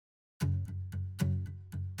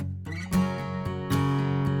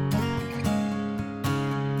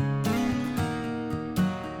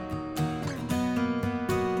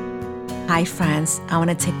Hi, friends. I want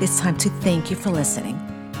to take this time to thank you for listening.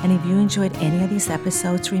 And if you enjoyed any of these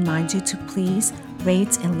episodes, remind you to please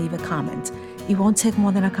rate and leave a comment. It won't take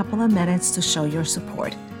more than a couple of minutes to show your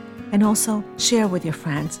support. And also share with your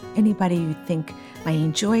friends, anybody you think might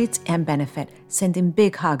enjoy it and benefit, sending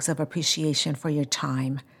big hugs of appreciation for your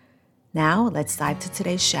time. Now, let's dive to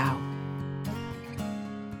today's show.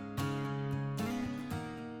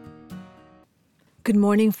 Good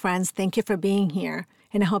morning, friends. Thank you for being here,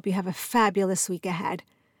 and I hope you have a fabulous week ahead.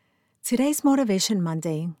 Today's Motivation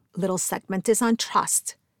Monday little segment is on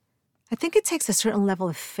trust. I think it takes a certain level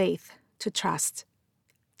of faith to trust.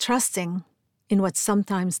 Trusting in what's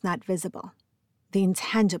sometimes not visible, the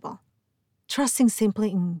intangible. Trusting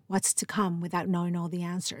simply in what's to come without knowing all the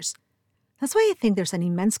answers. That's why I think there's an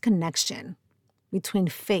immense connection between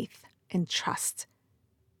faith and trust.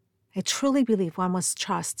 I truly believe one must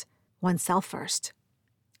trust oneself first,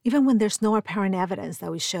 even when there's no apparent evidence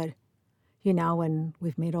that we should. You know, when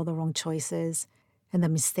we've made all the wrong choices and the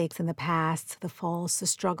mistakes in the past, the falls, the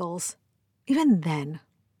struggles. Even then,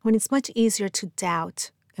 when it's much easier to doubt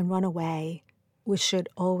and run away, we should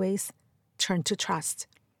always turn to trust.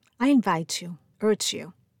 I invite you, urge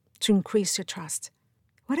you, to increase your trust.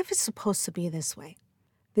 What if it's supposed to be this way?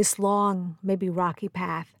 This long, maybe rocky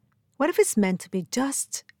path. What if it's meant to be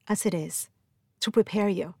just as it is, to prepare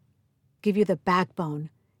you, give you the backbone,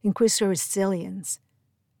 increase your resilience,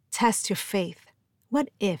 test your faith? What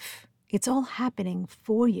if it's all happening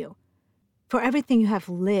for you, for everything you have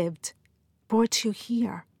lived brought you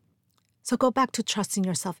here? So go back to trusting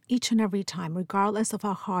yourself each and every time, regardless of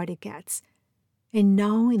how hard it gets. And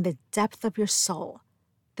know in the depth of your soul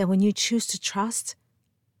that when you choose to trust,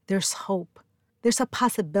 there's hope. There's a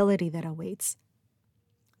possibility that awaits.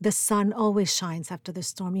 The sun always shines after the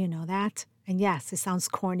storm, you know that? And yes, it sounds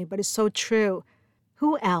corny, but it's so true.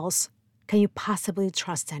 Who else can you possibly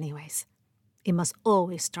trust anyways? It must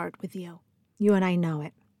always start with you. You and I know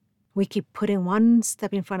it. We keep putting one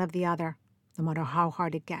step in front of the other, no matter how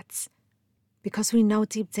hard it gets. Because we know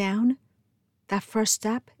deep down, that first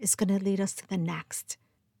step is going to lead us to the next.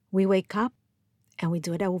 We wake up and we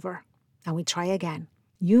do it over and we try again.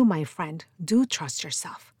 You, my friend, do trust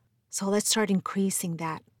yourself. So let's start increasing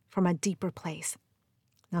that from a deeper place.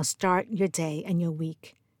 Now start your day and your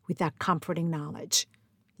week with that comforting knowledge.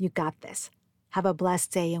 You got this. Have a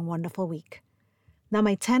blessed day and wonderful week. Now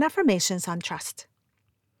my 10 affirmations on trust.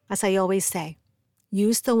 As I always say,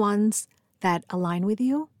 use the ones that align with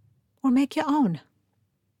you or make your own.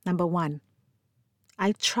 Number 1,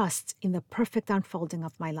 I trust in the perfect unfolding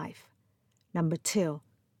of my life. Number 2,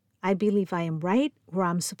 I believe I am right where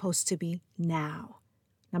I'm supposed to be now.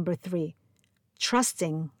 Number 3,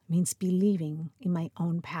 trusting means believing in my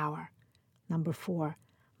own power. Number 4,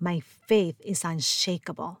 my faith is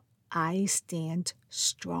unshakable. I stand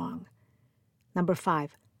strong. Number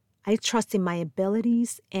 5, I trust in my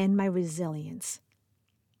abilities and my resilience.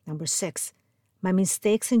 Number 6, my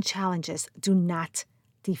mistakes and challenges do not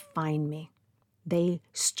define me. They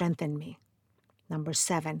strengthen me. Number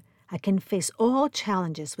 7, I can face all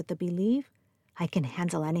challenges with the belief I can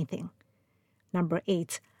handle anything. Number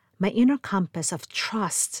 8, my inner compass of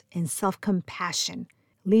trust and self-compassion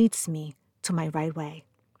leads me to my right way.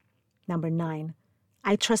 Number 9,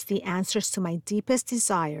 I trust the answers to my deepest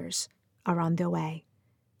desires are on their way.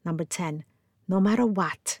 Number 10, no matter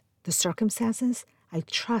what the circumstances, I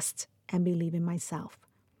trust and believe in myself.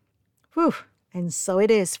 Whew, and so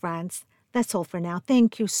it is, friends. That's all for now.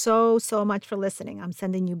 Thank you so much for listening. I'm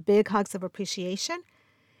sending you big hugs of appreciation,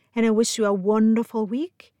 and I wish you a wonderful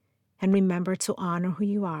week. And remember to honor who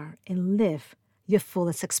you are and live your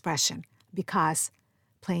fullest expression, because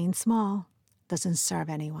playing small doesn't serve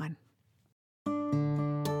anyone.